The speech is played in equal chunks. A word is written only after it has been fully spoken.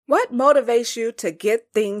What motivates you to get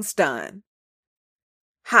things done?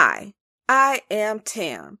 Hi, I am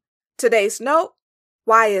Tam. Today's note,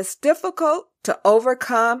 why it's difficult to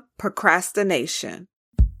overcome procrastination.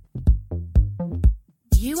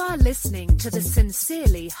 You are listening to the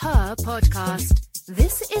Sincerely Her podcast.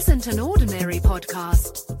 This isn't an ordinary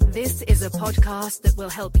podcast. This is a podcast that will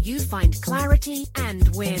help you find clarity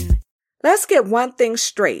and win. Let's get one thing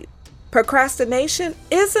straight. Procrastination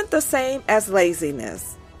isn't the same as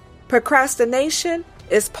laziness. Procrastination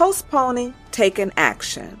is postponing taking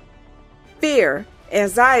action. Fear,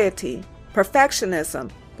 anxiety, perfectionism,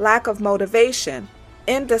 lack of motivation,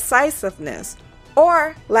 indecisiveness,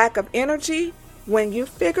 or lack of energy. When you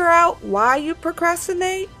figure out why you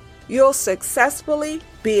procrastinate, you'll successfully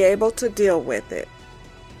be able to deal with it.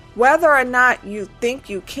 Whether or not you think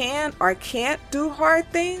you can or can't do hard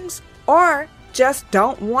things, or just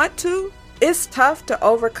don't want to, it's tough to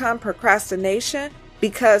overcome procrastination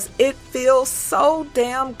because it feels so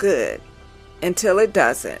damn good until it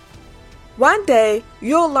doesn't. One day,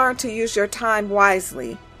 you'll learn to use your time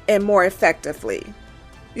wisely and more effectively.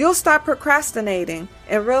 You'll stop procrastinating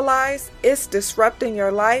and realize it's disrupting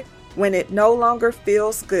your life when it no longer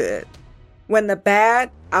feels good, when the bad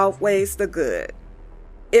outweighs the good.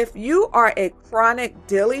 If you are a chronic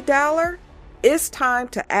dilly-daller, it's time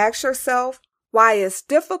to ask yourself why it's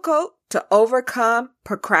difficult to overcome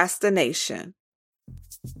procrastination.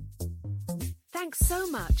 Thanks so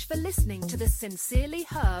much for listening to the Sincerely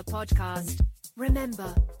Her podcast.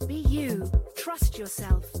 Remember, be you, trust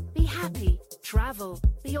yourself, be happy, travel,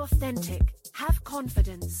 be authentic, have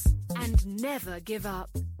confidence, and never give up.